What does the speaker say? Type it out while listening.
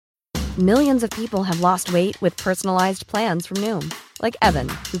Millions of people have lost weight with personalized plans from Noom. Like Evan,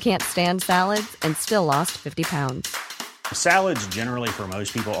 who can't stand salads and still lost 50 pounds. Salads generally for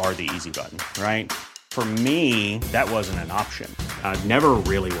most people are the easy button, right? For me, that wasn't an option. I never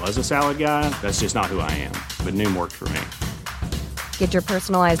really was a salad guy. That's just not who I am. But Noom worked for me. Get your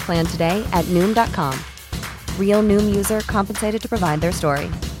personalized plan today at Noom.com. Real Noom user compensated to provide their story.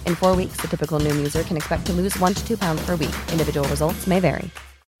 In 4 weeks, the typical Noom user can expect to lose 1 to 2 pounds per week. Individual results may vary.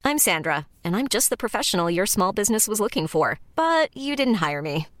 I'm Sandra, and I'm just the professional your small business was looking for. But you didn't hire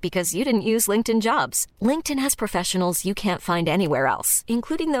me because you didn't use LinkedIn Jobs. LinkedIn has professionals you can't find anywhere else,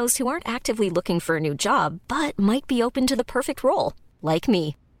 including those who aren't actively looking for a new job, but might be open to the perfect role, like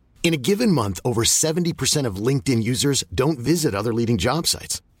me. In a given month, over 70% of LinkedIn users don't visit other leading job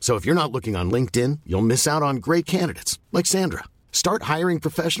sites. So if you're not looking on LinkedIn, you'll miss out on great candidates like Sandra. Start hiring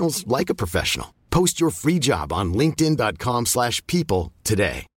professionals like a professional. Post your free job on linkedin.com/people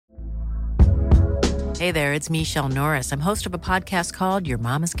today. Hey there, it's Michelle Norris. I'm host of a podcast called Your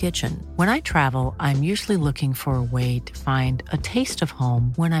Mama's Kitchen. When I travel, I'm usually looking for a way to find a taste of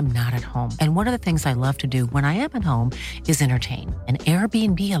home when I'm not at home. And one of the things I love to do when I am at home is entertain. And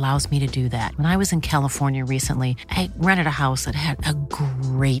Airbnb allows me to do that. When I was in California recently, I rented a house that had a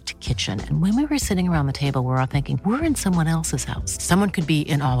great kitchen. And when we were sitting around the table, we're all thinking, we're in someone else's house. Someone could be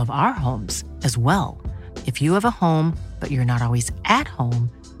in all of our homes as well. If you have a home, but you're not always at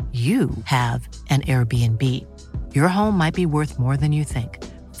home, you have an Airbnb. Your home might be worth more than you think.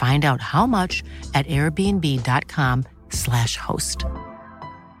 Find out how much at airbnb.com/host.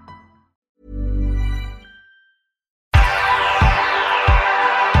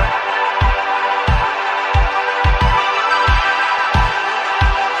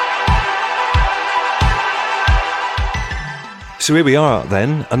 So here we are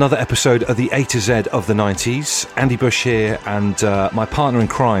then, another episode of the A to Z of the 90s. Andy Bush here and my partner in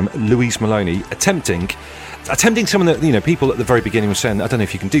crime, Louise Maloney, attempting some of the people at the very beginning were saying, I don't know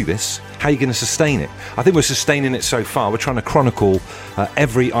if you can do this. How are you going to sustain it? I think we're sustaining it so far. We're trying to chronicle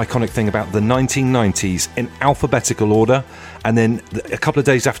every iconic thing about the 1990s in alphabetical order. And then a couple of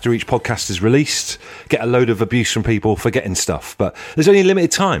days after each podcast is released, get a load of abuse from people for getting stuff. But there's only a limited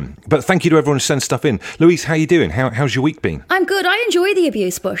time. But thank you to everyone who sends stuff in. Louise, how are you doing? How's your week been? I'm good. I enjoy the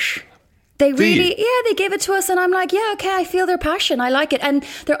abuse, Bush. They really, they give it to us and I'm like, yeah, okay, I feel their passion. I like it. And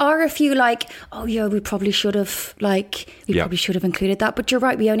there are a few like, oh yeah, we probably should have included that. But you're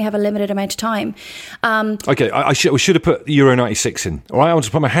right, we only have a limited amount of time. Okay, we should have put Euro 96 in. All right, I'll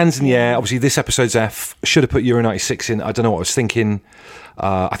just put my hands in the air. Obviously, this episode's F. Should have put Euro 96 in. I don't know what I was thinking.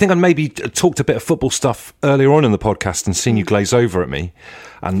 I think I maybe talked a bit of football stuff earlier on in the podcast and seen you glaze over at me.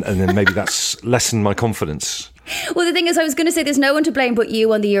 And then maybe that's lessened my confidence. Well, the thing is, I was going to say there's no one to blame but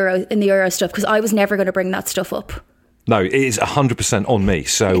you on the Euro stuff, because I was never going to bring that stuff up. No, it is 100% on me.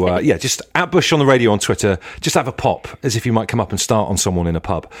 So, just at Bush on the radio on Twitter, just have a pop, as if you might come up and start on someone in a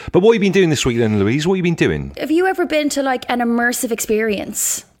pub. But what have you been doing this week then, Louise? What have you been doing? Have you ever been to like an immersive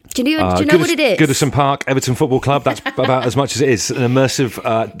experience? Do you know what it is? Goodison Park, Everton Football Club. That's about as much as it is. An immersive,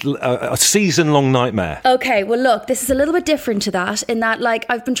 a season-long nightmare. Okay, well, look, this is a little bit different to that in that, like,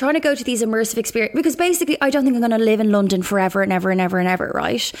 I've been trying to go to these immersive experiences because basically I don't think I'm going to live in London forever and ever and ever and ever,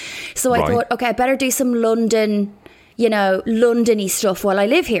 right? So I thought, okay, I better do some London... London-y stuff while I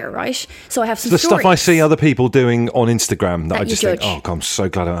live here, right? So I have some stuff I see other people doing on Instagram that I just judge. think, God, I'm so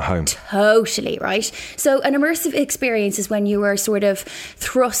glad I'm at home. Totally, right? So an immersive experience is when you are sort of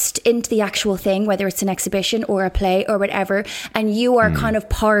thrust into the actual thing, whether it's an exhibition or a play or whatever, and you are kind of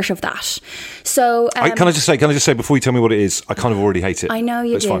part of that. So can I just say before you tell me what it is, I kind of already hate it. I know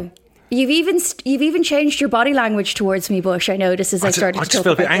you do. Fine. You've even changed your body language towards me, Bush. I noticed as I started to talk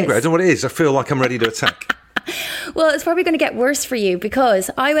about this. I just feel a bit angry. I don't know what it is. I feel like I'm ready to attack. Well, it's probably going to get worse for you because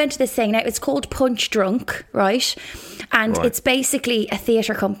I went to this thing. Now, it's called Punch Drunk, right? And it's basically a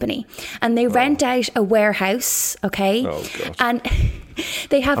theatre company. And they rent out a warehouse, okay? Oh, God. And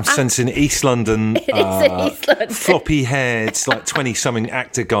they have... I'm sensing East London. It is in East London. Floppy heads, like 20-something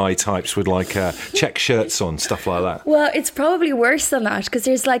actor guy types with like check shirts on, stuff like that. Well, it's probably worse than that because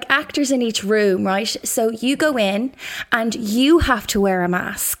there's like actors in each room, right? So you go in and you have to wear a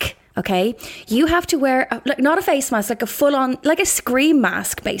mask. Okay, you have to wear not a face mask, like a full-on, like a scream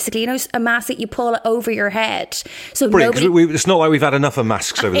mask, basically. A mask that you pull over your head. So brilliant, it's not like we've had enough of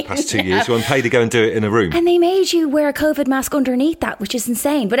masks over the past 2 years. We're paid to go and do it in a room. And they made you wear a COVID mask underneath that, which is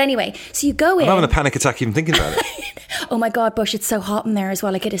insane. But anyway, so you go in. I'm having a panic attack even thinking about it. Oh my God, Bush, it's so hot in there as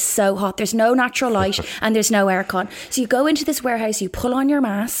well. Like, it is so hot. There's no natural light and there's no aircon. So you go into this warehouse, you pull on your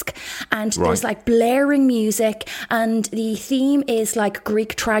mask, and there's like blaring music, and the theme is like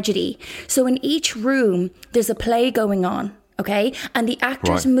Greek tragedy. So in each room, there's a play going on. Okay, and the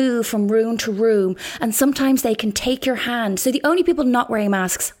actors move from room to room, and sometimes they can take your hand. So the only people not wearing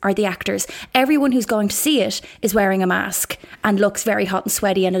masks are the actors. Everyone who's going to see it is wearing a mask and looks very hot and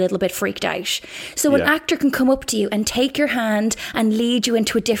sweaty and a little bit freaked out. So an actor can come up to you and take your hand and lead you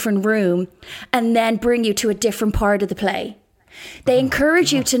into a different room and then bring you to a different part of the play. They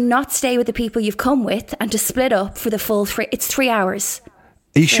encourage you to not stay with the people you've come with and to split up for the full 3 hours.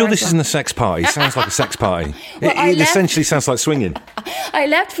 Are you sure this isn't a sex party? It sounds like a sex party. Well, it essentially sounds like swinging. I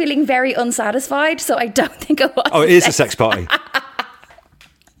left feeling very unsatisfied, so I don't think it was. Oh, it is a sex party.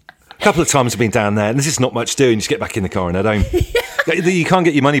 A couple of times I've been down there, and there's just not much doing. You just get back in the car and head home. You can't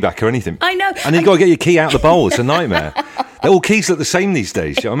get your money back or anything. I know. And you've got to get your key out of the bowl. It's a nightmare. All keys look the same these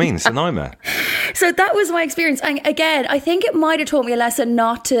days. Do you know what I mean? It's a nightmare. So that was my experience. And again, I think it might have taught me a lesson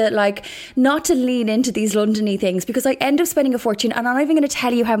not to lean into these London-y things, because I end up spending a fortune, and I'm not even going to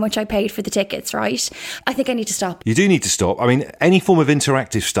tell you how much I paid for the tickets, right? I think I need to stop. You do need to stop. I mean, any form of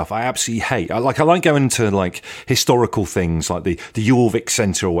interactive stuff I absolutely hate. I like going to like historical things like the Jorvik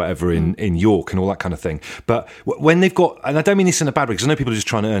Centre or whatever in York and all that kind of thing. But when they've got, and I don't mean this in a bad way, because I know people are just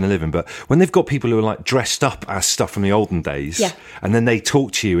trying to earn a living, but when they've got people who are like dressed up as stuff from the olden days, and then they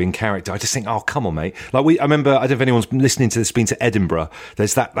talk to you in character, I just think, oh, come on, mate. Like I remember, I don't know if anyone's listening to this, been to Edinburgh.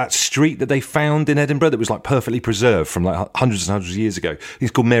 There's that street that they found in Edinburgh that was like perfectly preserved from like hundreds and hundreds of years ago.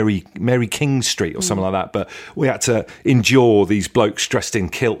 It's called Mary King Street or something like that. But we had to endure these blokes dressed in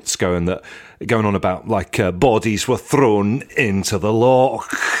kilts going on about like bodies were thrown into the law,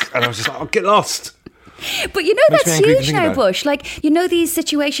 and I was just like, oh, get lost. But you know, that's huge now, Bush. Like, you know, these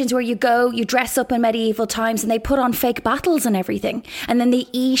situations where you dress up in medieval times and they put on fake battles and everything, and then they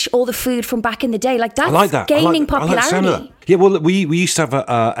eat all the food from back in the day. Like, that's gaining popularity. Yeah, well, we used to have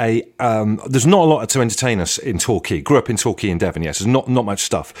there's not a lot to entertain us in Torquay. Grew up in Torquay in Devon, yes. There's not much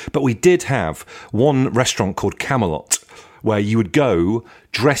stuff. But we did have one restaurant called Camelot, where you would go,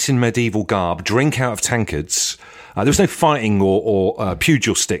 dress in medieval garb, drink out of tankards. There was no fighting or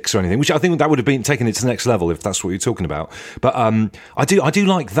pugil sticks or anything, which I think that would have been taken it to the next level if that's what you're talking about. But I do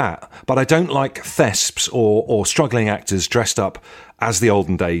like that, but I don't like thesps or struggling actors dressed up as the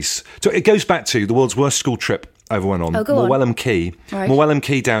olden days. So it goes back to the world's worst school trip I ever went on. Morwellum Quay. Right. Morwellum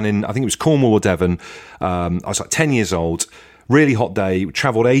Quay down in, I think it was Cornwall or Devon. I was like 10 years old. Really hot day. We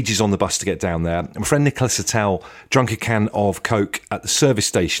travelled ages on the bus to get down there. My friend Nicholas Attell drank a can of Coke at the service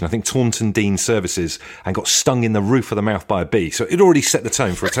station, I think Taunton Dean Services, and got stung in the roof of the mouth by a bee. So it already set the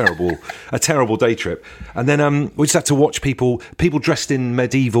tone for a terrible day trip. And then we just had to watch people dressed in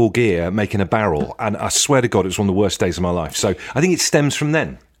medieval gear making a barrel. And I swear to God, it was one of the worst days of my life. So I think it stems from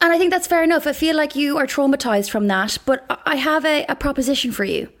then. And I think that's fair enough. I feel like you are traumatised from that. But I have a proposition for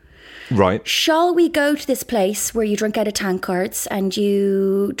you. Right. Shall we go to this place where you drink out of tankards and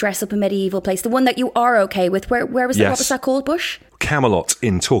you dress up a medieval place? The one that you are okay with. Where was that? What was that called, Bush? Camelot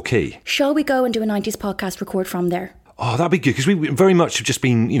in Torquay. Shall we go and do a 90s podcast record from there? Oh, that'd be good, because we very much have just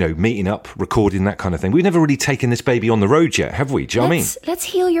been, meeting up, recording, that kind of thing. We've never really taken this baby on the road yet, have we? Do you know what I mean? Let's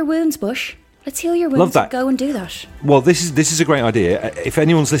heal your wounds, Bush. Let's heal your wounds. Love that. And go and do that. Well, this is a great idea. If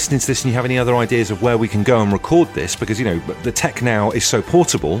anyone's listening to this and you have any other ideas of where we can go and record this, because, the tech now is so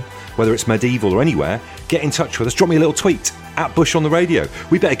portable, whether it's medieval or anywhere, get in touch with us. Drop me a little tweet at Bush on the Radio.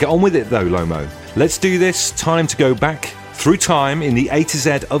 We better get on with it, though, Lomo. Let's do this. Time to go back through time in the A to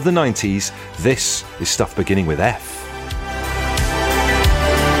Z of the 90s. This is stuff beginning with F.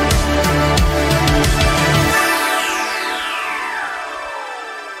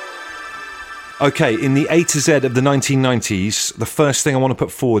 Okay, in the A to Z of the 1990s, the first thing I want to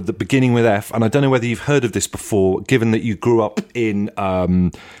put forward, the beginning with F, and I don't know whether you've heard of this before, given that you grew up in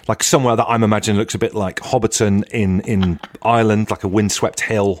like somewhere that I'm imagining looks a bit like Hobbiton in Ireland, like a windswept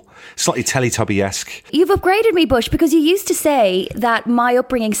hill, slightly Teletubby-esque. You've upgraded me, Bush, because you used to say that my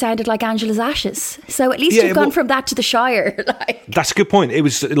upbringing sounded like Angela's Ashes. So at least you've gone from that to the Shire. That's a good point. It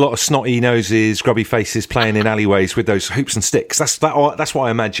was a lot of snotty noses, grubby faces playing in alleyways with those hoops and sticks. That's what I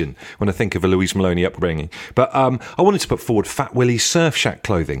imagine when I think of a Louise Maloney upbringing. But I wanted to put forward Fat Willie's Surf Shack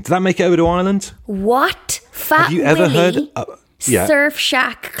clothing. Did that make it over to Ireland? What? Have you ever heard? Surf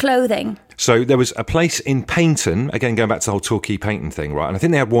Shack clothing. So there was a place in Paynton, again going back to the whole Torquay Paynton thing, right? And I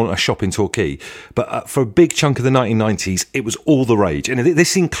think they had a shop in Torquay. But for a big chunk of the 1990s, it was all the rage. And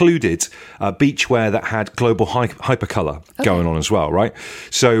this included beachwear that had global hypercolour going on as well, right?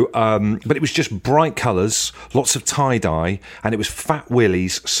 So, but it was just bright colours, lots of tie-dye, and it was Fat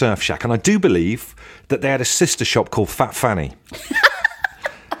Willie's Surf Shack. And I do believe that they had a sister shop called Fat Fanny.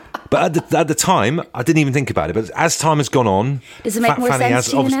 But But at the time, I didn't even think about it. But as time has gone on... Does it make more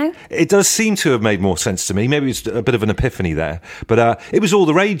sense to you now? It does seem to have made more sense to me. Maybe it's a bit of an epiphany there. But it was all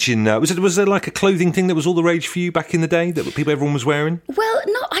the rage in... Was there like a clothing thing that was all the rage for you back in the day that everyone was wearing? Well,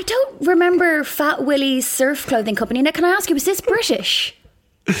 no, I don't remember Fat Willie's surf clothing company. Now, can I ask you, was this British?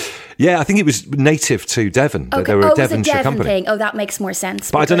 Yeah, I think it was native to Devon. Okay. They were a Devonshire it was a Devon company. thing. Oh, that makes more sense.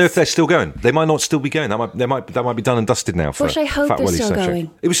 But I don't know if they're still going. They might not still be going. That might be done and dusted now. For But I hope Fat they're Willie still Surf Shack.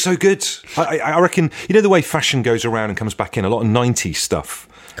 going. It was so good. I reckon, you know the way fashion goes around and comes back in? A lot of 90s stuff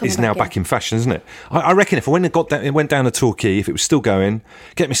is now back in fashion, isn't it? I reckon if I went down to Torquay, if it was still going,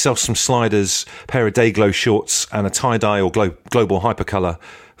 get myself some sliders, pair of Dayglow shorts and a tie-dye or global hypercolour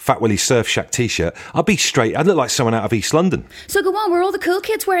Fat Willie Surf Shack t-shirt, I'd be straight. I'd look like someone out of East London. So go on, were all the cool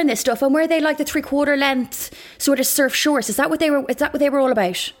kids wearing this stuff, and were they like the 3/4 length sort of surf shorts? Is that what they were all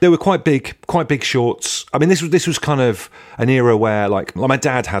about? They were quite big shorts. I mean, this was kind of an era where like my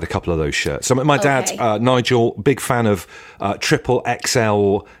dad had a couple of those shirts. So my dad, Nigel, big fan of triple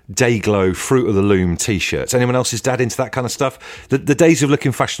XL Dayglow Fruit of the Loom t-shirts. Anyone else's dad into that kind of stuff? The days of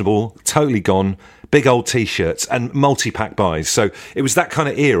looking fashionable, totally gone. Big old t-shirts and multi-pack buys. So it was that kind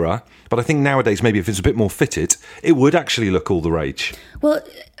of era. But I think nowadays, maybe if it's a bit more fitted, it would actually look all the rage. Well,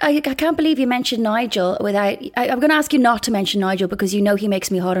 I can't believe you mentioned Nigel without... I'm going to ask you not to mention Nigel because you know he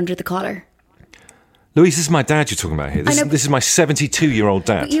makes me hot under the collar. Louise, this is my dad you're talking about here. This is my 72-year-old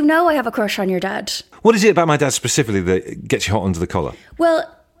dad. But you know I have a crush on your dad. What is it about my dad specifically that gets you hot under the collar?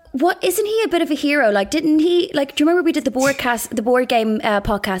 Well... What, isn't he a bit of a hero? Like, didn't he, like, do you remember we did the board game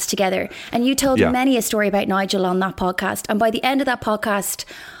podcast together, and you told many a story about Nigel on that podcast, and by the end of that podcast,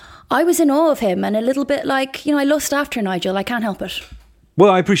 I was in awe of him and a little bit like, I lust after Nigel. I can't help it.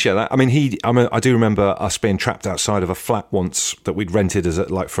 Well, I appreciate that. I mean, I do remember us being trapped outside of a flat once that we'd rented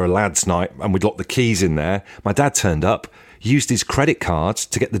for a lads' night, and we'd locked the keys in there. My dad turned up, used his credit card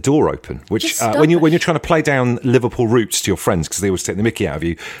to get the door open, which when you're trying to play down Liverpool routes to your friends because they always take the mickey out of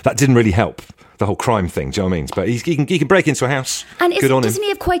you, that didn't really help the whole crime thing. Do you know what I mean? But he can break into a house. And good on him. Doesn't he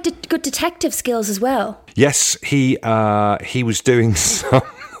have quite good detective skills as well? Yes, he was doing some.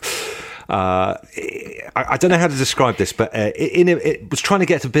 I don't know how to describe this, but it was trying to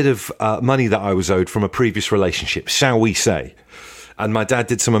get a bit of money that I was owed from a previous relationship, shall we say. And my dad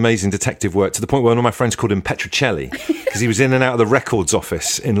did some amazing detective work to the point where one of my friends called him Petrocelli because he was in and out of the records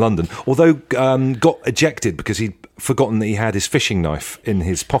office in London, although got ejected because he'd forgotten that he had his fishing knife in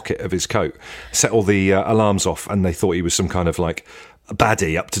his pocket of his coat, set all the alarms off, and they thought he was some kind of like a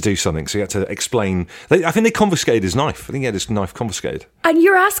baddie up to do something. So he had to explain. I think they confiscated his knife. I think he had his knife confiscated. And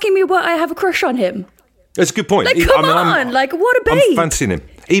you're asking me what I have a crush on him? That's a good point. Like, come on, like, what a babe. I'm fancying him.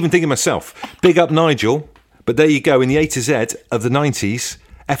 Even thinking myself, big up Nigel. But there you go, in the A to Z of the 90s,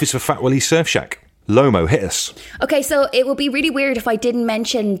 F is for Fat Willie Surf Shack. Lomo, hit us. Okay, so it would be really weird if I didn't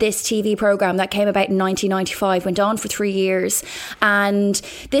mention this TV programme that came about in 1995, went on for 3 years. And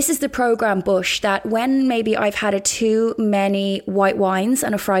this is the programme, Bush, that when maybe I've had too many white wines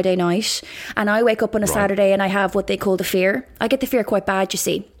on a Friday night, and I wake up on a Saturday and I have what they call the fear. I get the fear quite bad, you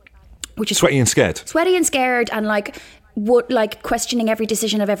see. Which is sweaty and scared. Sweaty and scared and like questioning every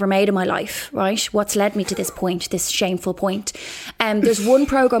decision I've ever made in my life, right? What's led me to this point, this shameful point. There's one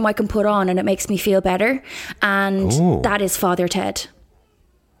programme I can put on and it makes me feel better, and that is Father Ted.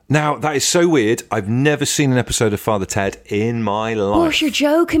 Now, that is so weird. I've never seen an episode of Father Ted in my life. Bush, you're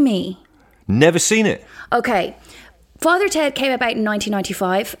joking me. Never seen it. Okay. Father Ted came about in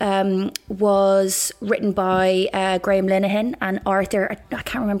 1995, was written by Graham Linehan and Arthur, I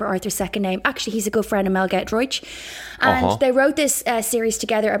can't remember Arthur's second name. Actually, he's a good friend of Mel Gettridge. And they wrote this series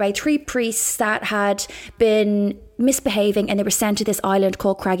together about 3 priests that had been misbehaving and they were sent to this island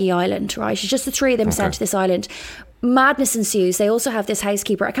called Craggy Island, right? It's just the 3 of them sent to this island. Madness ensues. They also have this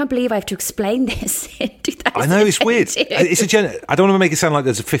housekeeper. I can't believe I have to explain this in 2022. I know, it's weird. I don't want to make it sound like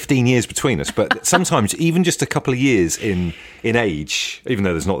there's 15 years between us, but sometimes even just a couple of years in age, even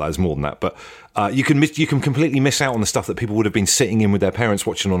though there's more than that, but you can completely miss out on the stuff that people would have been sitting in with their parents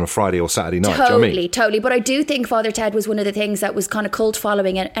watching on a Friday or Saturday night. Totally, do you know what I mean? Totally. But I do think Father Ted was one of the things that was kind of cult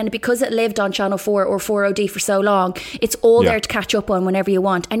following, and because it lived on Channel 4 or 4OD for so long, it's all there to catch up on whenever you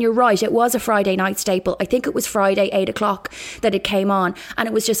want. And you're right, it was a Friday night staple. I think it was Friday 8 o'clock that it came on, and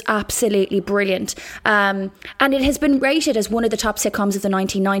it was just absolutely brilliant. And it has been rated as one of the top sitcoms of the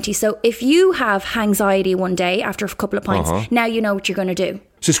 1990s. So if you have anxiety one day after a couple of pints, now you know what you're going to do.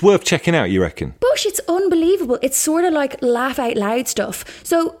 So it's worth checking out, you reckon? Bush, it's unbelievable. It's sort of like laugh out loud stuff.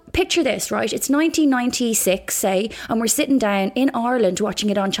 So picture this, right? It's 1996, say, and we're sitting down in Ireland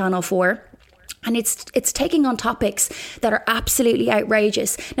watching it on Channel 4. And it's taking on topics that are absolutely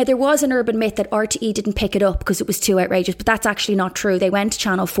outrageous. Now, there was an urban myth that RTE didn't pick it up because it was too outrageous, but that's actually not true. They went to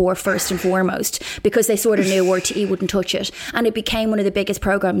Channel 4 first and foremost because they sort of knew RTE wouldn't touch it. And it became one of the biggest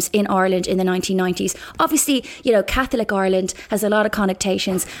programmes in Ireland in the 1990s. Obviously, you know, Catholic Ireland has a lot of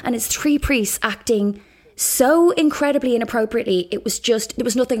connotations, and it's three priests acting so incredibly inappropriately. There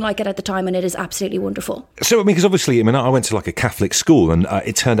was nothing like it at the time, and it is absolutely wonderful. So, I mean, because obviously, I went to like a Catholic school, and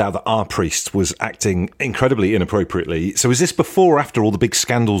it turned out that our priest was acting incredibly inappropriately. So, is this before or after all the big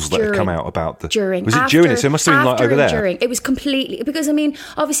scandals that had come out about the? During. Was it during? So it must have been like over there. During. It was completely, because I mean,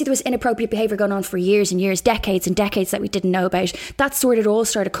 obviously there was inappropriate behaviour going on for years and years, decades and decades that we didn't know about. That sort of all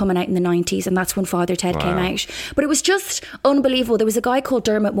started coming out in the 90s, and that's when Father Ted came out. But it was just unbelievable. There was a guy called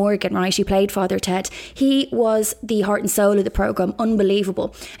Dermot Morgan, right, who played Father Ted. He was the heart and soul of the programme.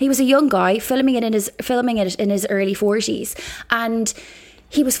 Unbelievable. He was a young guy filming it in his early 40s, and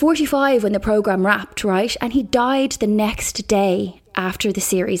he was 45 when the programme wrapped, right? And he died the next day after the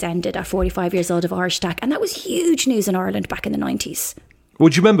series ended at 45 years old of heart attack, and that was huge news in Ireland back in the 90s. Well,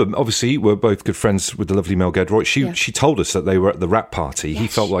 do you remember, obviously, we're both good friends with the lovely Mel Gedroyd. She told us that they were at the wrap party. He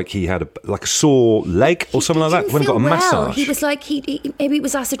felt like he had a sore leg or something like that. He went and got a massage. He was like, maybe it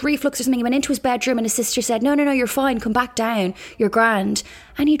was acid reflux or something. He went into his bedroom and his sister said, no, you're fine. Come back down. You're grand.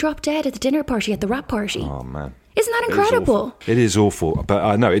 And he dropped dead at the dinner party, at the wrap party. Oh, man. Isn't that incredible? It is awful.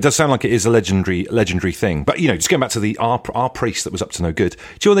 But no, it does sound like it is a legendary thing. But, you know, just going back to our priest that was up to no good.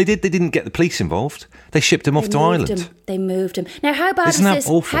 Do you know what they did? They didn't get the police involved. They shipped him off to Ireland. They moved him. Now, how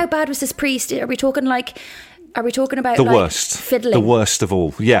bad was this priest? Are we talking about the worst? Fiddling? The worst of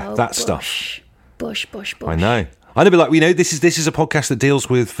all. Yeah, that stuff. Bush. I know. I'd be like, you know, this is a podcast that deals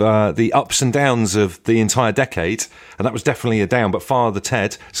with the ups and downs of the entire decade, and that was definitely a down. But Father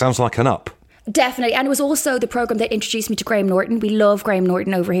Ted sounds like an up. Definitely. And it was also the programme that introduced me to Graham Norton. We love Graham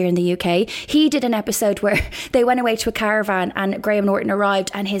Norton over here in the UK. He did an episode where they went away to a caravan and Graham Norton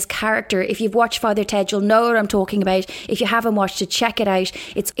arrived, and his character, if you've watched Father Ted, you'll know what I'm talking about. If you haven't watched it, check it out.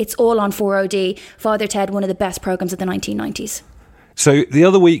 It's all on 4OD. Father Ted, one of the best programmes of the 1990s. So the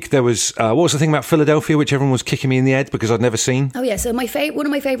other week there was, what was the thing about Philadelphia, which everyone was kicking me in the head because I'd never seen? Oh yeah, so one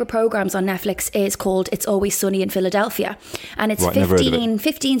of my favourite programmes on Netflix is called It's Always Sunny in Philadelphia. And it's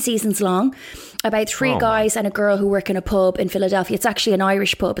 15 seasons long, about three guys and a girl who work in a pub in Philadelphia. It's actually an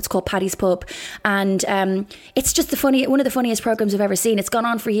Irish pub. It's called Paddy's Pub. And it's just one of the funniest programmes I've ever seen. It's gone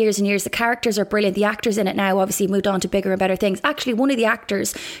on for years and years. The characters are brilliant. The actors in it now obviously moved on to bigger and better things. Actually, one of the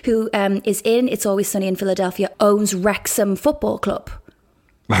actors who is in It's Always Sunny in Philadelphia owns Wrexham Football Club.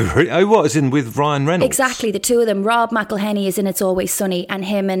 Oh, what? As in with Ryan Reynolds? Exactly, the two of them. Rob McElhenney is in It's Always Sunny, and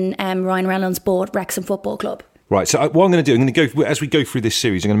him and Ryan Reynolds bought Wrexham Football Club. Right, so what I'm going to do, as we go through this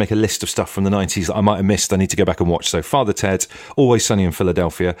series, I'm going to make a list of stuff from the 90s that I might have missed. I need to go back and watch. So Father Ted, Always Sunny in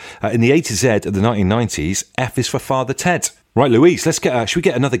Philadelphia. In the A to Z of the 1990s, F is for Father Ted. Right, Louise, should we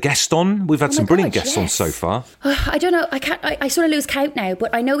get another guest on? We've had some brilliant guests on so far. I don't know, I sort of lose count now,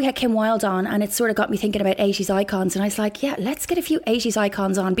 but I know we had Kim Wilde on, and it sort of got me thinking about 80s icons, and I was like, yeah, let's get a few 80s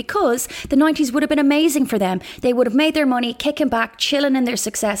icons on, because the 90s would have been amazing for them. They would have made their money, kicking back, chilling in their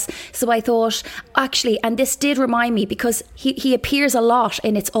success. So I thought, actually, and this did remind me, because he appears a lot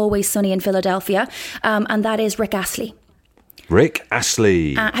in It's Always Sunny in Philadelphia, and that is Rick Astley. Rick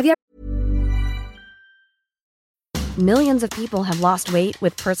Astley. Have you Millions of people have lost weight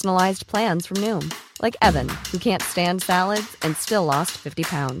with personalized plans from Noom. Like Evan, who can't stand salads and still lost 50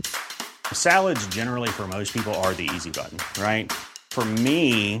 pounds. Salads generally for most people are the easy button, right? For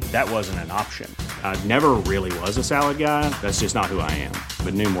me, that wasn't an option. I never really was a salad guy. That's just not who I am.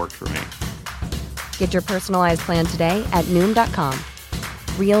 But Noom worked for me. Get your personalized plan today at Noom.com.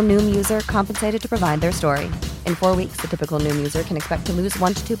 Real Noom user compensated to provide their story. In 4 weeks, the typical Noom user can expect to lose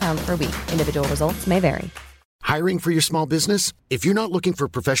 1 to 2 pounds per week. Individual results may vary. Hiring for your small business? If you're not looking for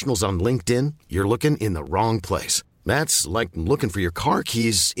professionals on LinkedIn, you're looking in the wrong place. That's like looking for your car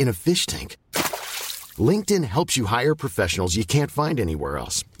keys in a fish tank. LinkedIn helps you hire professionals you can't find anywhere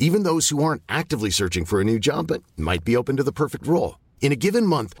else, even those who aren't actively searching for a new job but might be open to the perfect role. In a given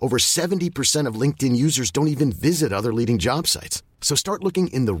month, over 70% of LinkedIn users don't even visit other leading job sites. So start looking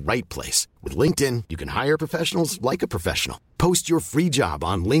in the right place. With LinkedIn, you can hire professionals like a professional. Post your free job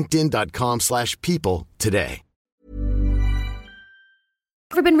on linkedin.com/people today.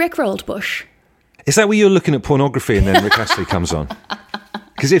 ever been rickrolled, Bush? Is that where you're looking at pornography and then Rick Astley comes on?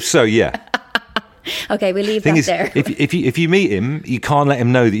 Because if so, yeah. Okay, we'll leave Thing that is, there. if you meet him, you can't let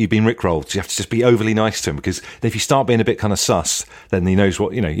him know that you've been rickrolled. You have to just be overly nice to him, because if you start being a bit kind of sus, then he knows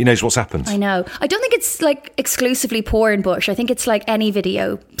what he knows what's happened. I know. I don't think it's like exclusively porn, Bush. I think it's like any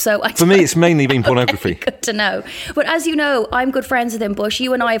video. So For me, it's mainly been pornography. Okay, good to know. But as you know, I'm good friends with him, Bush.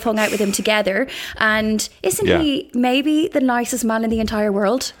 You and I have hung out with him together, and isn't he maybe the nicest man in the entire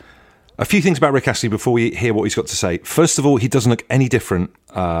world? A few things about Rick Astley before we hear what he's got to say. First of all, he doesn't look any different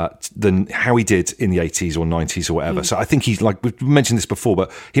than how he did in the 80s or 90s or whatever. So I think he's like, we've mentioned this before,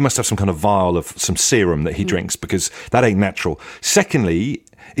 but he must have some kind of vial of some serum that he drinks, because that ain't natural. Secondly,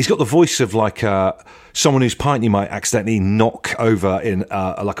 he's got the voice of like someone whose pint you might accidentally knock over in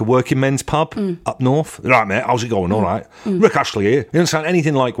like a working men's pub up north. Right, mate, how's it going? All right. Rick Astley here. He doesn't sound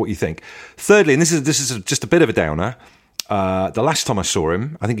anything like what you think. Thirdly, and this is just a bit of a downer, the last time I saw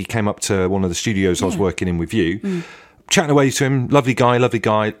him, I think he came up to one of the studios I was working in with you, chatting away to him, lovely guy,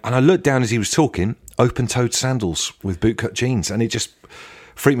 and I looked down as he was talking, open-toed sandals with bootcut jeans, and it just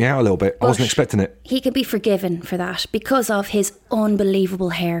freaked me out a little bit. I wasn't expecting it. He can be forgiven for that because of his unbelievable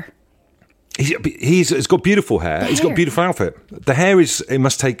hair. He's got beautiful hair. He's got a beautiful outfit. The hair it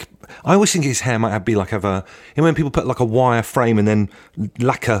must take. I always think his hair might have a. When people put like a wire frame and then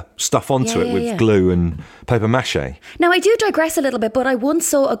lacquer stuff onto it with glue and paper mache. Now I do digress a little bit, but I once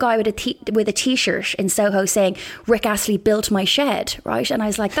saw a guy with a t-shirt in Soho saying Rick Astley built my shed, right? And I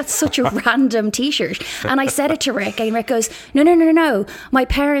was like, that's such a random t-shirt. And I said it to Rick, and Rick goes, no. My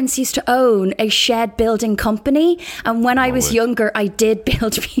parents used to own a shed building company, and when I was younger, I did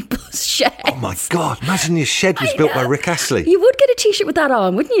build people's sheds. Oh my God! Imagine your shed was built by Rick Astley. You would get a t-shirt with that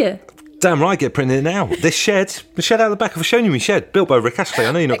on, wouldn't you? Damn right, get printed now. The shed out the back. I've shown you my shed, built by Rick Astley.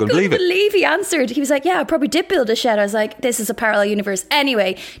 I know you're not going to believe it. I couldn't believe he answered. He was like, yeah, I probably did build a shed. I was like, this is a parallel universe.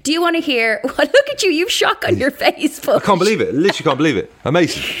 Anyway, do you want to hear... Look at you, you've shock on your face. I can't believe it. Literally can't believe it.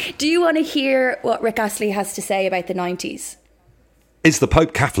 Amazing. Do you want to hear what Rick Astley has to say about the 90s? Is the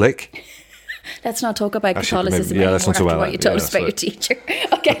Pope Catholic? Let's not talk about Catholicism anymore after what you told us about your teacher.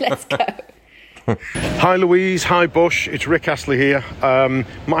 Okay, let's go. Hi Louise, hi Bush, it's Rick Astley here.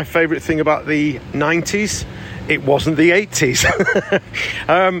 My favourite thing about the 90s, it wasn't the 80s.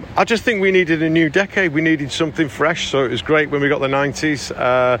 I just think we needed a new decade, we needed something fresh, so it was great when we got the 90s.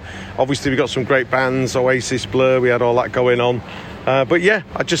 Obviously we got some great bands, Oasis, Blur, we had all that going on. But yeah,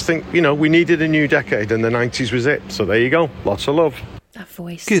 I just think, we needed a new decade and the 90s was it. So there you go, lots of love. That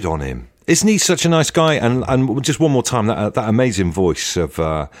voice. Good on him. Isn't he such a nice guy? And just one more time, that amazing voice of...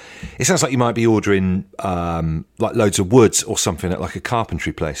 it sounds like you might be ordering like loads of wood or something at like a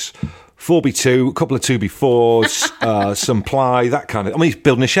carpentry place. 4x2, a couple of 2x4s, some ply, that kind of... I mean, he's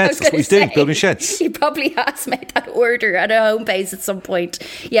building a shed. That's what he's doing, building sheds. He probably has made that order at a home base at some point.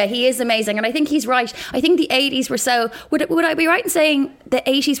 Yeah, he is amazing. And I think he's right. I think the 80s were so... Would I be right in saying the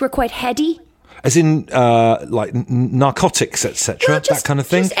 80s were quite heady? As in, like narcotics, etc., that kind of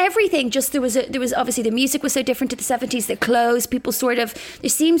thing. Just everything. Just there was obviously the music was so different to the 70s. The clothes, people there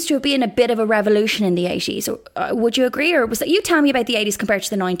seems to have been a bit of a revolution in the 80s. Would you agree, or was that you? Tell me about the 80s compared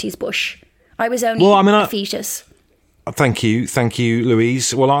to the 90s, Bush. I was only a fetus. Thank you,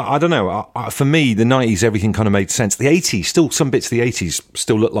 Louise. Well, I don't know. For me, the 90s, everything kind of made sense. The 80s, still some bits of the 80s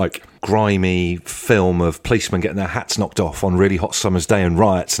still look like grimy film of policemen getting their hats knocked off on really hot summer's day and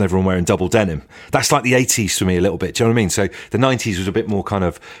riots and everyone wearing double denim. That's like the 80s for me a little bit. Do you know what I mean? So the 90s was a bit more kind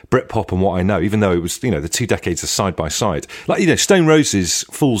of Britpop and what I know, even though it was, the two decades are side by side. Like, Stone Roses'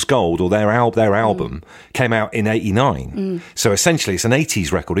 Fool's Gold or their album came out in 89. So essentially it's an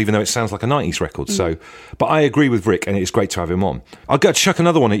 80s record, even though it sounds like a 90s record. So, but I agree with Rick, and it's great to have him on. I'll go chuck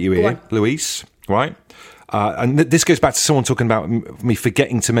another one at you here, Louise, right? And this goes back to someone talking about me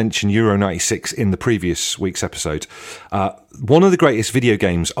forgetting to mention Euro 96 in the previous week's episode. One of the greatest video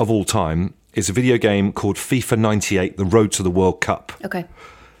games of all time is a video game called FIFA 98, The Road to the World Cup. Okay.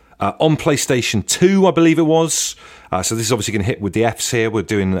 On PlayStation 2, I believe it was. So this is obviously going to hit with the Fs here. We're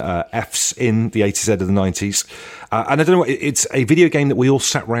doing Fs in the A to Z of the 90s. And I don't know, it's a video game that we all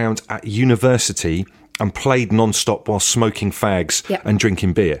sat round at university and played non-stop while smoking fags and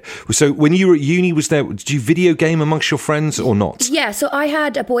drinking beer. So when you were at uni, did you video game amongst your friends or not? Yeah, so I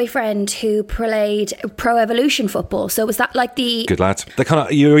had a boyfriend who played Pro Evolution football. So was that like the... Good lad.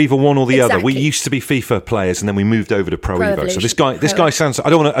 You're either one or the other. We used to be FIFA players and then we moved over to Pro Evo. Evolution. So this guy sounds...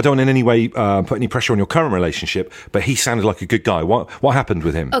 I don't want in any way put any pressure on your current relationship, but he sounded like a good guy. What happened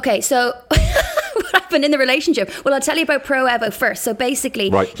with him? Okay, so... happened in the relationship? Well, I'll tell you about Pro Evo first. So basically,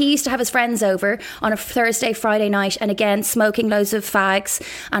 he used to have his friends over on a Thursday, Friday night, and again, smoking loads of fags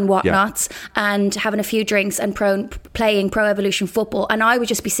and whatnots, and having a few drinks and playing Pro Evolution football. And I would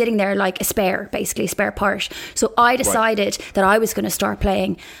just be sitting there like a spare part. So I decided that I was going to start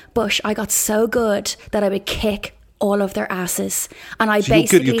playing Bush. I got so good that I would kick all of their asses, and I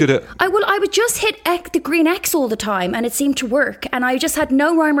basically you're good at... I would just hit the green X all the time, and it seemed to work, and I just had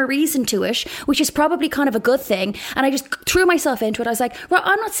no rhyme or reason to it, which is probably kind of a good thing. And I just threw myself into it. I was like, right,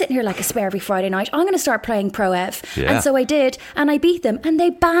 I'm not sitting here like a spare every Friday night. I'm going to start playing Pro Ev. And so I did, and I beat them, and they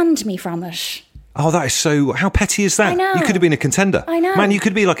banned me from it. Oh, that is so... How petty is that? I know. You could have been a contender. I know. Man, you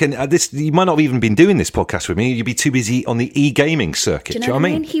could be like you might not have even been doing this podcast with me. You'd be too busy on the e-gaming circuit. Do you know what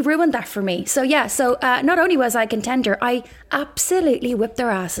I mean? He ruined that for me. So, not only was I a contender, I absolutely whipped their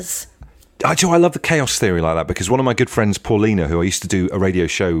asses. I love the chaos theory like that, because one of my good friends, Paulina, who I used to do a radio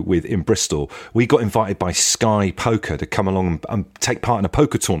show with in Bristol, we got invited by Sky Poker to come along and take part in a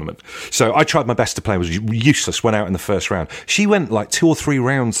poker tournament. So I tried my best to play. I was useless, went out in the first round. She went like 2 or 3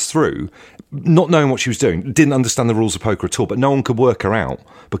 rounds through, not knowing what she was doing, didn't understand the rules of poker at all, but no one could work her out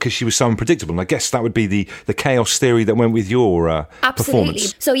because she was so unpredictable. And I guess that would be the chaos theory that went with your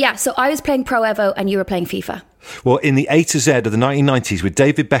performance. So I was playing Pro Evo and you were playing FIFA. Well, in the A to Z of the 1990s with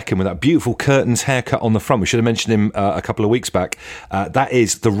David Beckham with that beautiful curtains haircut on the front, we should have mentioned him a couple of weeks back, that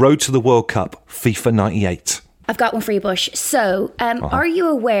is the road to the World Cup, FIFA 98. I've got one for you, Bush. So, are you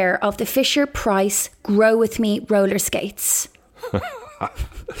aware of the Fisher-Price Grow With Me roller skates?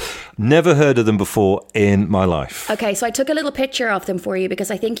 Never heard of them before in my life. Okay, so I took a little picture of them for you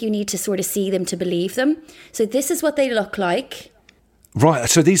because I think you need to sort of see them to believe them. So this is what they look like. Right,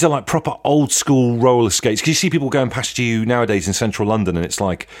 so these are like proper old school roller skates. Because you see people going past you nowadays in central London and it's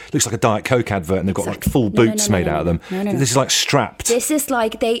like, looks like a Diet Coke advert and they've got like full boots made out of them. No. This is like strapped. This is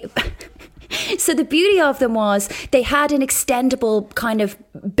like So the beauty of them was they had an extendable kind of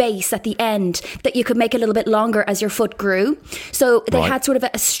base at the end that you could make a little bit longer as your foot grew. So they had sort of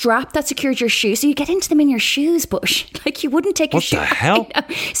a strap that secured your shoe. So you get into them in your shoes, Bush. Like you wouldn't take your shoe. What the hell?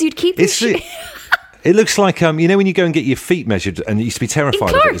 So you'd keep your shoe. It looks like, you know when you go and get your feet measured and you used to be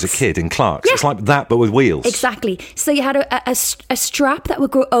terrified of it as a kid in Clark's? Yeah. It's like that, but with wheels. Exactly. So you had a strap that would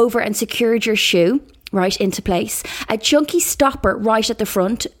go over and secured your shoe right into place. A chunky stopper right at the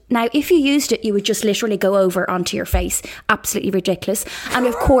front. Now, if you used it, you would just literally go over onto your face. Absolutely ridiculous. And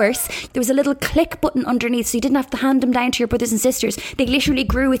of course, there was a little click button underneath, so you didn't have to hand them down to your brothers and sisters. They literally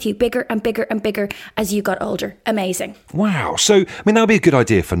grew with you bigger and bigger and bigger as you got older. Amazing. Wow. So, I mean, that would be a good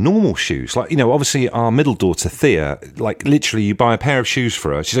idea for normal shoes. Like, you know, obviously our middle daughter, Thea, like literally you buy a pair of shoes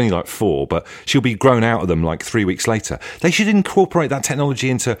for her. She's only like 4, but she'll be grown out of them like 3 weeks later. They should incorporate that technology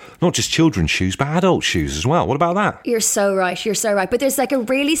into not just children's shoes, but adult shoes as well. What about that? You're so right. You're so right. But there's like a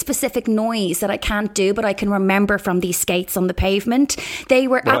really specific noise that I can't do, but I can remember from these skates on the pavement. They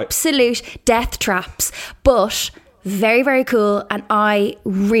were absolute death traps, but very, very cool. And I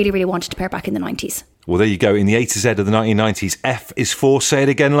really, really wanted to pair back in the 90s. Well, there you go. In the A to Z of the 1990s, F is for, say it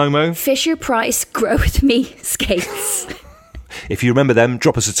again, Lomo. Fisher-Price Grow With Me skates. If you remember them,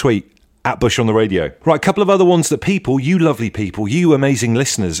 drop us a tweet. At Bush on the Radio. Right, a couple of other ones that you lovely people, you amazing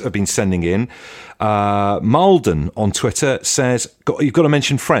listeners have been sending in. Malden on Twitter says, you've got to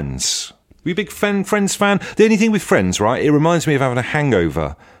mention Friends. Are you a big Friends fan? The only thing with Friends, right, it reminds me of having a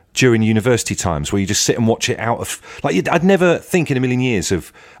hangover during university times where you just sit and watch it out of... Like, I'd never think in a million years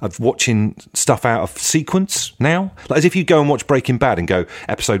of watching stuff out of sequence now. Like, as if you go and watch Breaking Bad and go,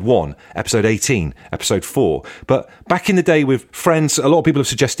 episode 1, episode 18, episode 4. But back in the day with Friends, a lot of people have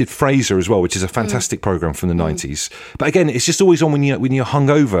suggested Frasier as well, which is a fantastic programme from the 90s. But again, it's just always on when you're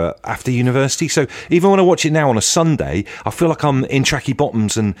hungover after university. So even when I watch it now on a Sunday, I feel like I'm in tracky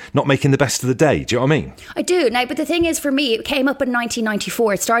bottoms and not making the best of the day. Do you know what I mean? I do. Now, but the thing is, for me, it came up in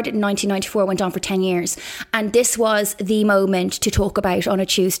 1994. It started in 1994, went on for 10 years. And this was the moment to talk about on a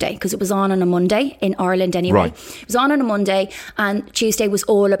Tuesday, because it was on a Monday, in Ireland anyway. Right. It was on a Monday, and Tuesday was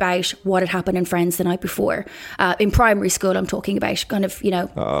all about what had happened in Friends the night before. In primary school, I'm talking about kind of,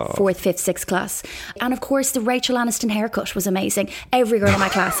 4th, 5th, 6th class. And of course, the Rachel Aniston haircut was amazing. Every girl in my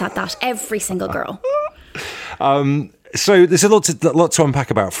class had that. Every single girl. So there's a lot to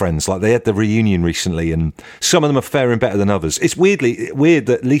unpack about Friends. Like, they had the reunion recently, and some of them are faring better than others. It's weird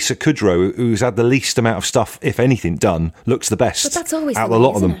that Lisa Kudrow, who's had the least amount of stuff, if anything, done, looks the best. But that's always out the of way, a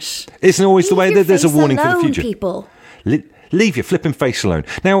lot of them. It? Isn't always the way. There's a warning alone, for the future. People. Leave your flipping face alone.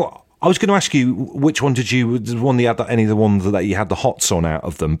 Now, I was going to ask you which one did you, the one that had any of the ones that you had the hots on out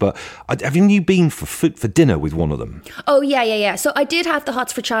of them, but haven't you been for dinner with one of them? Oh, yeah. So I did have the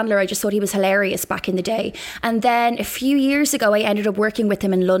hots for Chandler. I just thought he was hilarious back in the day. And then a few years ago, I ended up working with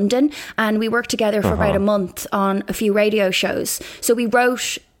him in London, and we worked together for about a month on a few radio shows. So we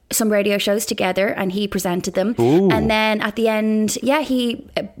wrote some radio shows together and he presented them. Ooh. And then at the end, he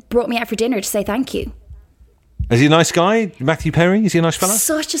brought me out for dinner to say thank you. Is he a nice guy? Matthew Perry? Is he a nice fella?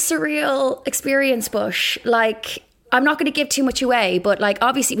 Such a surreal experience, Bush. Like, I'm not going to give too much away, but like,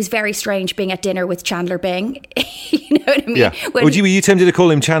 obviously it was very strange being at dinner with Chandler Bing. You know what I mean? Yeah. Were you tempted to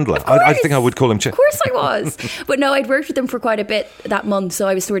call him Chandler? I think I would call him Chandler. Of course I was. But no, I'd worked with him for quite a bit that month, so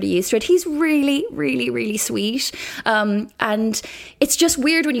I was sort of used to it. He's really, really, really sweet. And it's just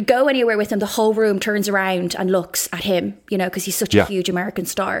weird when you go anywhere with him, the whole room turns around and looks at him, you know, because he's such a huge American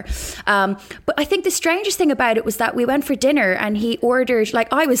star. But I think the strangest thing about it was that we went for dinner and he ordered,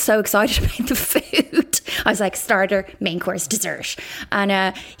 like, I was so excited about the food. I was like, starter, main course, dessert.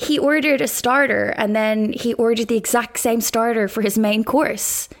 And he ordered a starter and then he ordered the exact same starter for his main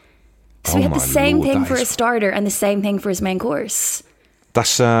course. So we had the same thing for his starter and the same thing for his main course.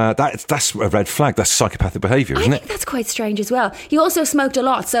 That's a red flag. That's psychopathic behaviour, isn't it? I think that's quite strange as well. He also smoked a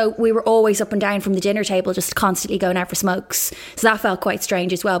lot, so we were always up and down from the dinner table, just constantly going out for smokes. So that felt quite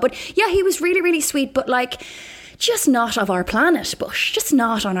strange as well. But yeah, he was really, really sweet, but like, just not of our planet, Bush. Just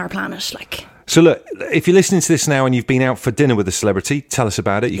not on our planet, like. So look, if you're listening to this now and you've been out for dinner with a celebrity, tell us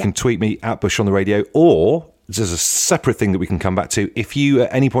about it. You can tweet me at Bush on the Radio, or there's a separate thing that we can come back to. If you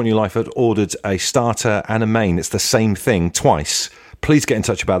at any point in your life had ordered a starter and a main, it's the same thing twice, please get in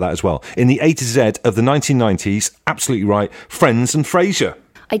touch about that as well. In the A to Z of the 1990s, absolutely right, Friends and Frasier.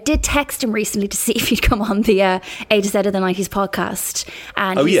 I did text him recently to see if he'd come on the A to Z of the 90s podcast.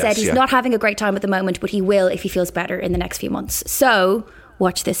 And he said he's not having a great time at the moment, but he will if he feels better in the next few months. So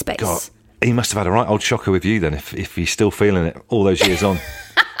watch this space. God, he must have had a right old shocker with you then, if he's still feeling it all those years on.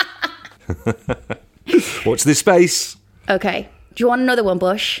 Watch this space. Okay. Do you want another one,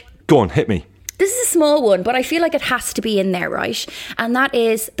 Bush? Go on, hit me. This is a small one, but I feel like it has to be in there, right? And that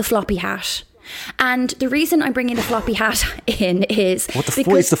is the floppy hat. And the reason I'm bringing the floppy hat in is... What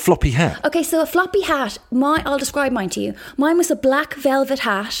is the floppy hat? Okay, so a floppy hat, I'll describe mine to you. Mine was a black velvet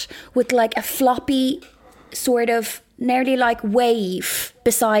hat with like a floppy sort of nearly like wave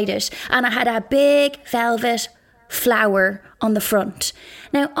beside it. And I had a big velvet flower on the front.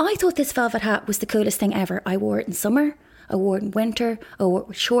 Now, I thought this velvet hat was the coolest thing ever. I wore it in summer, I wore it in winter, I wore it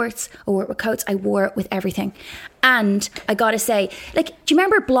with shorts, I wore it with coats, I wore it with everything. And I gotta say, like, do you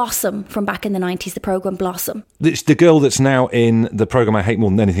remember Blossom from back in the 90s, the programme Blossom? It's the girl that's now in the programme I hate more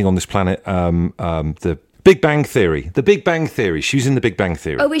than anything on this planet, the Big Bang Theory. The Big Bang Theory. She was in the Big Bang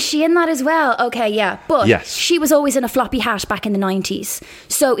Theory. Oh, is she in that as well? Okay, yeah. But yes, she was always in a floppy hat back in the 90s.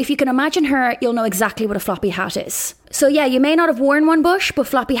 So if you can imagine her, you'll know exactly what a floppy hat is. So yeah, you may not have worn one, Bush, but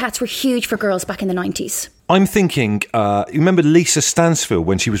floppy hats were huge for girls back in the 90s. I'm thinking, you remember Lisa Stansfield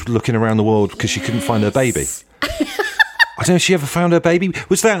when she was looking around the world because she couldn't find her baby? I don't know if she ever found her baby.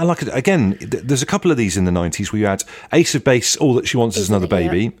 Was that, like, again, there's a couple of these in the 90s where you had Ace of Base, All That She Wants Is Another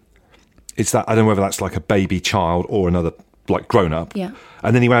Baby. Yeah. It's that, I don't know whether that's like a baby child or another, like, grown-up. Yeah.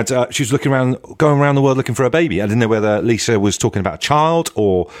 And then you had, she was going around the world looking for a baby. I didn't know whether Lisa was talking about a child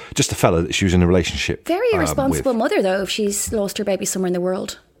or just a fella that she was in a relationship Very irresponsible mother, though, if she's lost her baby somewhere in the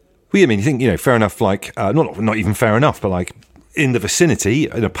world. Well, I mean, you think, fair enough, like, not even fair enough, but like in the vicinity,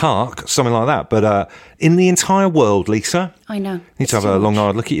 in a park, something like that. But in the entire world, Lisa, I know. You need to have a long,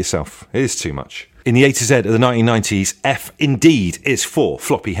 hard look at yourself. It is too much. In the A to Z of the 1990s, F indeed is for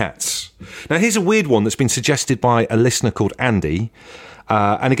floppy hats. Now, here's a weird one that's been suggested by a listener called Andy.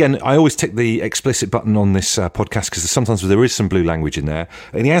 And again, I always tick the explicit button on this podcast because sometimes there is some blue language in there.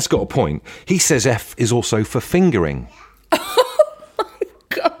 And he has got a point. He says F is also for fingering.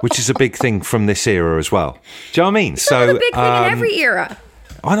 Which is a big thing from this era as well. Do you know what I mean? It's not a big thing in every era.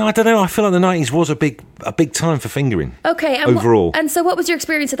 I don't know. I feel like the 90s was a big time for fingering. Okay, and overall. And so, what was your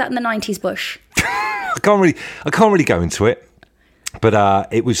experience of that in the 90s, Bush? I can't really go into it, but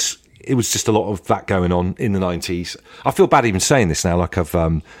it was just a lot of that going on in the 90s. I feel bad even saying this now, like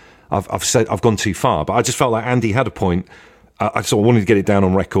I've said I've gone too far, but I just felt like Andy had a point. I sort of wanted to get it down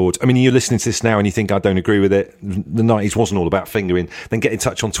on record. I mean, you're listening to this now and you think I don't agree with it. The 90s wasn't all about fingering. Then get in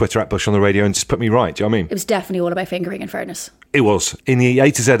touch on Twitter at Bush on the Radio and just put me right. Do you know what I mean? It was definitely all about fingering, in fairness. It was. In the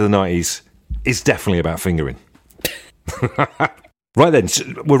A to Z of the 90s, it's definitely about fingering. Right then, so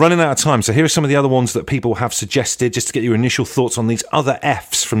we're running out of time, so here are some of the other ones that people have suggested, just to get your initial thoughts on these other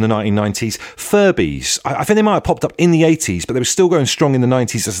Fs from the 1990s. Furbies. I think they might have popped up in the 80s, but they were still going strong in the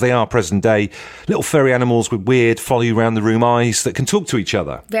 90s as they are present day. Little furry animals with weird, follow-you-around-the-room eyes that can talk to each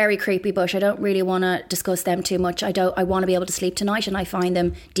other. Very creepy, Bush. I don't really want to discuss them too much. I want to be able to sleep tonight, and I find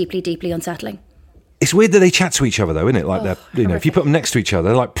them deeply, deeply unsettling. It's weird that they chat to each other, though, isn't it? Like, if you put them next to each other,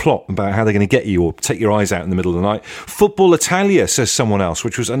 they like plot about how they're going to get you or take your eyes out in the middle of the night. Football Italia, says someone else,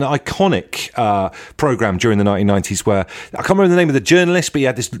 which was an iconic programme during the 1990s where, I can't remember the name of the journalist, but he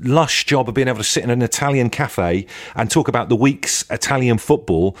had this lush job of being able to sit in an Italian cafe and talk about the week's Italian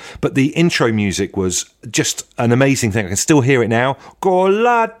football. But the intro music was just an amazing thing. I can still hear it now.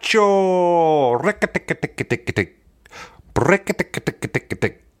 Golaccio!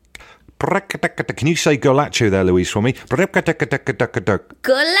 Can you say Golaccio there, Louise, for me? Golacci!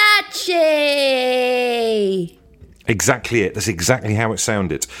 Exactly it. That's exactly how it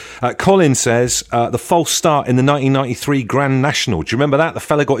sounded. Colin says, the false start in the 1993 Grand National. Do you remember that? The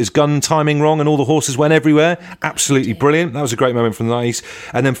fella got his gun timing wrong and all the horses went everywhere. Absolutely brilliant. That was a great moment from the 90s.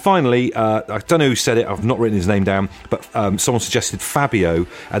 And then finally, I don't know who said it. I've not written his name down. But someone suggested Fabio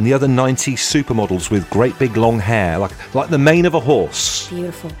and the other 90s supermodels with great big long hair, like the mane of a horse.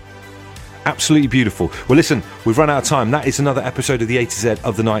 Beautiful. Absolutely beautiful. Well, listen, we've run out of time. That is another episode of the A to Z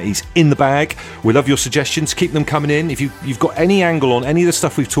of the 90s in the bag. We love your suggestions. Keep them coming in. If you've got any angle on any of the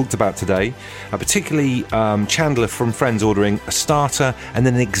stuff we've talked about today, particularly Chandler from Friends ordering a starter and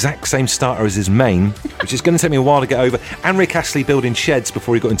then the exact same starter as his main, which is going to take me a while to get over, and Rick Astley building sheds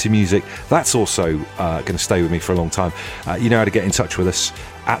before he got into music, that's also going to stay with me for a long time. You know how to get in touch with us.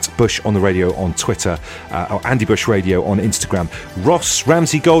 At Bush on the Radio on Twitter, or Andy Bush Radio on Instagram. Ross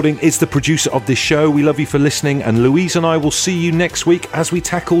Ramsey Golding is the producer of this show. We love you for listening, and Louise and I will see you next week as we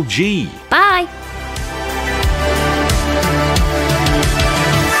tackle G. Bye.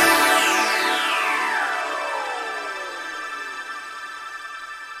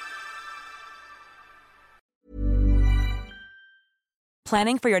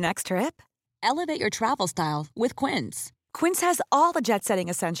 Planning for your next trip? Elevate your travel style with Quince. Quince has all the jet-setting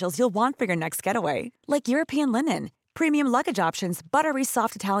essentials you'll want for your next getaway, like European linen, premium luggage options, buttery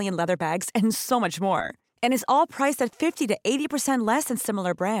soft Italian leather bags, and so much more. And is all priced at 50 to 80% less than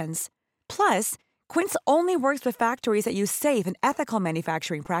similar brands. Plus, Quince only works with factories that use safe and ethical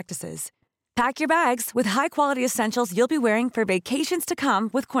manufacturing practices. Pack your bags with high-quality essentials you'll be wearing for vacations to come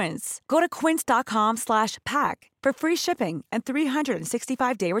with Quince. Go to quince.com/pack for free shipping and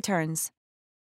 365-day returns.